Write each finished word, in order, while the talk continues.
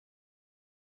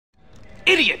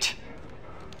Idiot!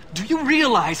 Do you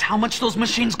realize how much those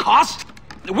machines cost?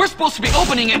 We're supposed to be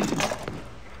opening it...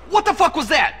 What the fuck was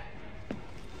that?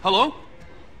 Hello?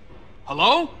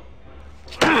 Hello?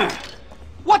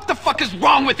 What the fuck is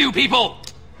wrong with you people?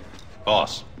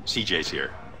 Boss, CJ's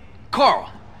here. Carl,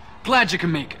 glad you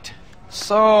can make it.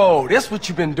 So, that's what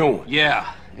you've been doing?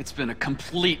 Yeah, it's been a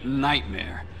complete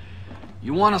nightmare.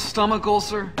 You want a stomach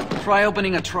ulcer? Try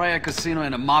opening a triad casino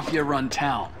in a mafia-run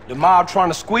town. The mob trying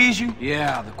to squeeze you?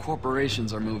 Yeah, the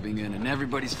corporations are moving in and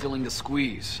everybody's feeling the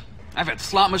squeeze. I've had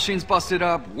slot machines busted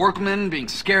up, workmen being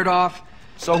scared off.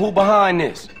 So who behind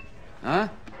this? Huh?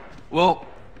 Well,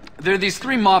 there are these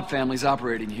 3 mob families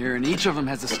operating here, and each of them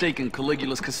has a stake in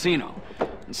Caligula's casino.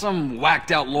 And some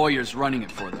whacked-out lawyer's running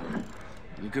it for them.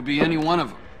 You could be any one of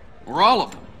them. Or all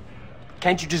of them.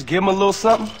 Can't you just give them a little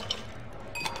something?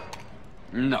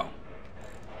 No.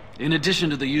 In addition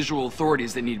to the usual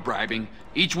authorities that need bribing,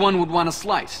 each one would want a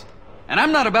slice. And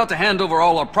I'm not about to hand over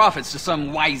all our profits to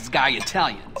some wise guy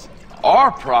Italians.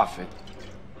 Our profit?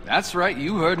 That's right,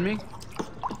 you heard me.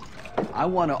 I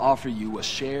want to offer you a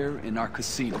share in our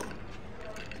casino.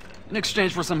 In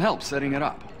exchange for some help setting it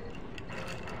up.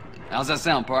 How's that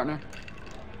sound, partner?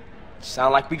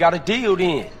 Sound like we got a deal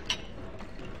then.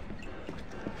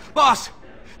 Boss,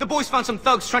 the boys found some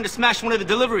thugs trying to smash one of the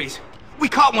deliveries. We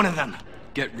caught one of them.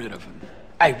 Get rid of him.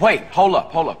 Hey, wait, hold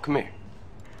up, come here.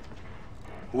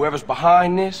 Whoever's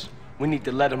behind this, we need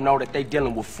to let them know that they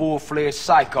dealing with full-fledged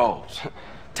psychos.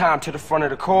 Tie 'em to the front of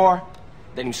the car,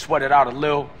 let him sweat it out a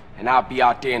little, and I'll be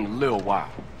out there in a little while.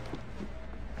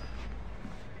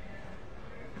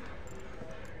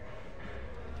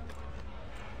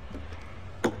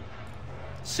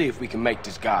 See if we can make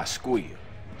this guy squeal.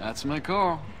 That's my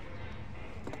car.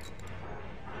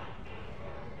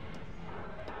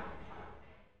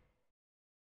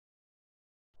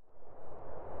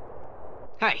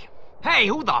 Hey,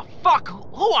 who the fuck?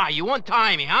 Who are you?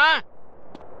 Untie me, huh?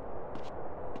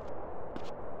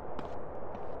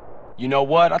 You know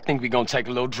what? I think we're gonna take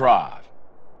a little drive.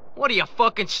 What are you,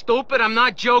 fucking stupid? I'm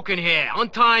not joking here.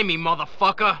 Untie me,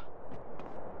 motherfucker.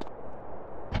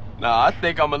 Nah, I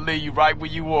think I'm gonna leave you right where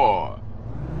you are.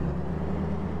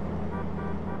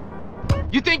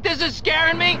 You think this is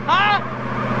scaring me, huh?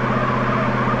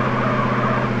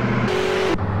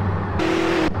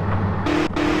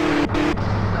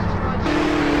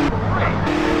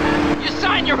 You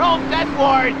signed your own death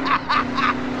warrant.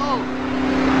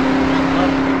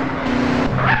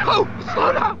 Oh,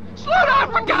 slow down! Slow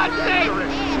down, for God's sake!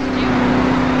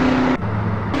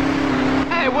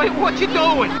 Hey, wait, what you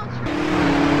doing?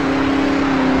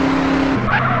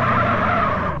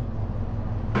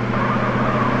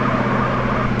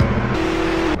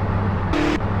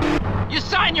 You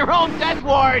signed your own death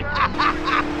warrant!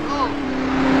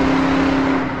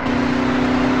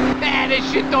 Man,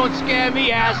 this shit don't scare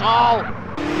me, asshole!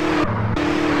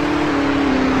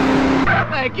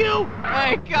 Thank you!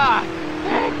 Thank God!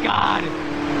 Thank God!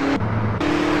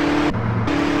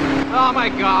 Oh my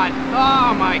God!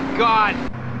 Oh my God!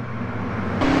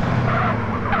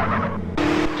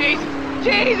 Jesus!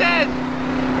 Jesus!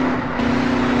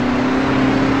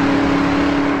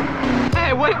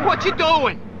 Hey, wait, what you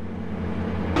doing?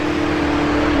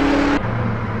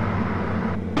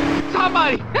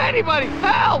 Somebody! Anybody!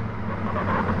 Help!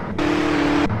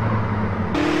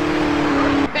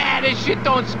 Man, this shit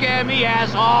don't scare me,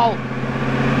 asshole!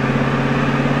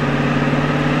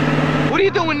 What are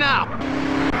you doing now?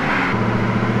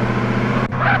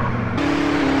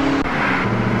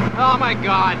 Oh my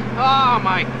God! Oh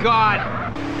my God!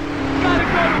 Gotta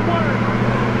go to work!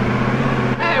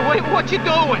 Hey, wait, what you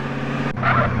doing?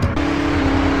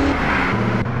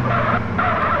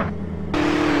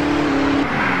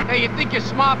 Hey, you think you're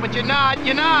smart, but you're not.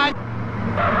 You're not.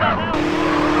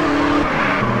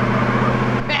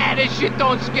 Man, this shit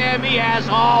don't scare me,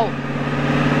 asshole.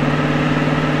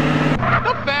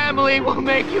 The family will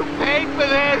make you pay for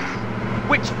this.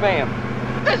 Which family?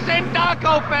 The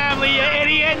Sindaco family, you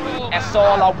idiot. That's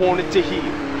all I wanted to hear.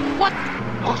 What?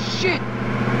 Oh, shit.